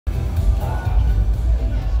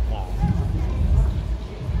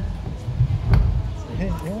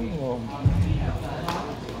Good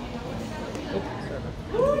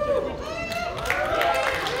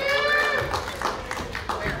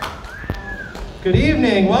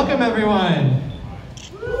evening, welcome everyone.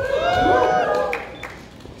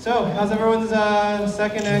 So, how's everyone's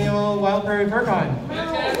second annual Wild Prairie FurCon?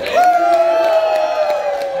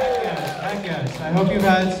 Heck yes. I hope you've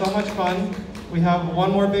had so much fun. We have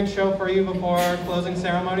one more big show for you before closing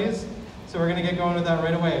ceremonies, so we're gonna get going with that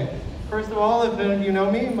right away. First of all, if none of you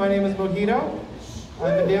know me, my name is Mojito.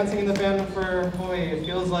 I've been dancing in the fandom for, boy, it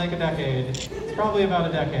feels like a decade. It's probably about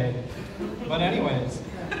a decade. But anyways,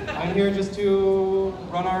 I'm here just to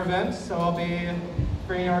run our event, so I'll be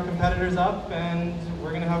bringing our competitors up and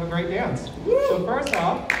we're gonna have a great dance. So first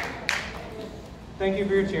off, thank you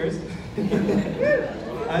for your cheers.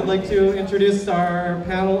 I'd like to introduce our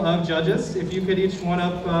panel of judges. If you could each one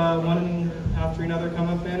after another come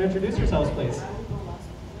up and introduce yourselves, please.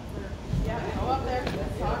 Yeah, go up there.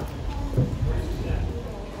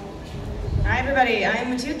 Hi everybody,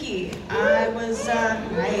 I'm Matuki. I've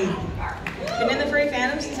been in the furry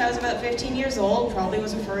fandom since I was about 15 years old, probably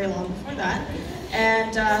was a furry long before that,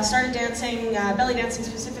 and started dancing, belly dancing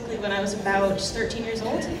specifically when I was about 13 years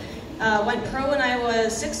old. Went pro when I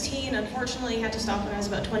was 16, unfortunately had to stop when I was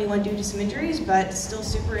about 21 due to some injuries, but still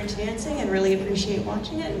super into dancing and really appreciate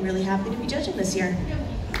watching it and really happy to be judging this year.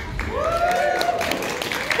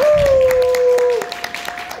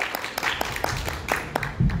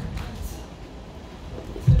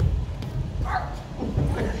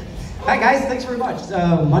 Hi guys, thanks very much.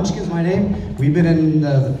 Munchkin's my name. We've been in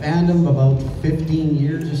the fandom about 15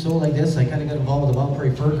 years or so like this. I kind of got involved with the Wild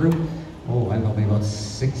Prairie Fur Group. Oh, I don't know, maybe about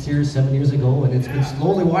 7 years ago, and it's been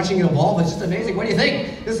slowly watching it evolve. It's just amazing. What do you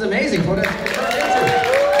think? This is amazing. We've always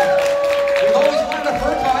wanted a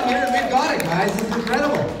FurCon here, and we've got it, guys. This is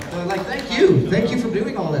incredible. So, thank you for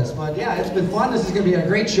doing all this. But yeah, it's been fun. This is going to be a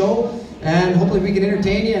great show, and hopefully we can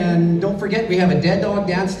entertain you. And don't forget, we have a dead dog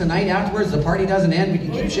dance tonight afterwards. The party doesn't end. We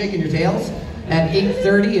can keep shaking your tails at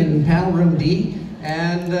 8:30 in panel room D.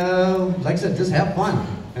 And like I said, just have fun.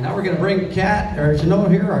 And now we're going to bring Janot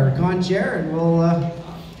here, our con chair, and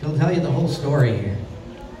he'll tell you the whole story here.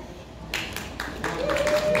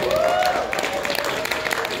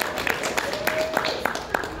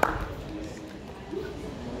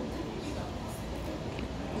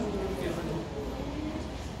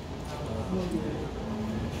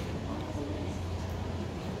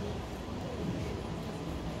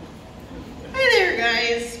 Hi there,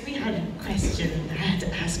 guys. We had a question I had to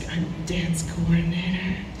ask our dance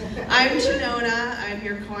coordinator. I'm Janona, I'm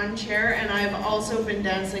your con chair, and I've also been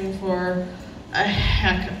dancing for a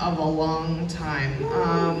heck of a long time.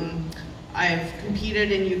 I've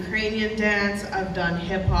competed in Ukrainian dance, I've done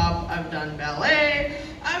hip hop, I've done ballet,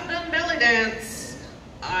 I've done belly dance.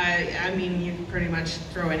 I mean, you can pretty much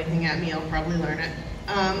throw anything at me, I'll probably learn it.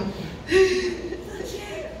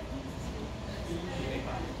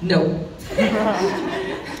 No.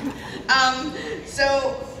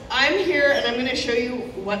 So I'm here and I'm going to show you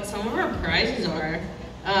what some of our prizes are.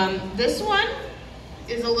 This one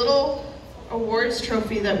is a little awards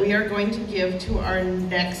trophy that we are going to give to our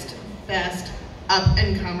next best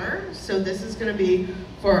up-and-comer. So this is going to be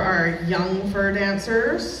for our young fur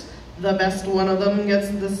dancers. The best one of them gets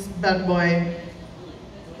this bad boy.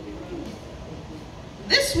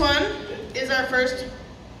 This one is our first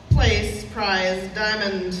place prize,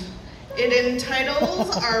 diamond. It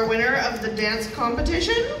entitles our winner of the dance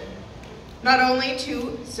competition not only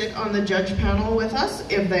to sit on the judge panel with us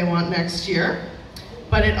if they want next year,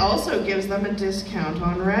 but it also gives them a discount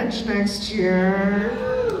on Reg next year.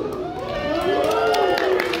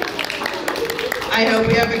 I hope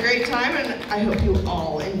you have a great time, and I hope you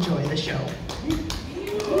all enjoy.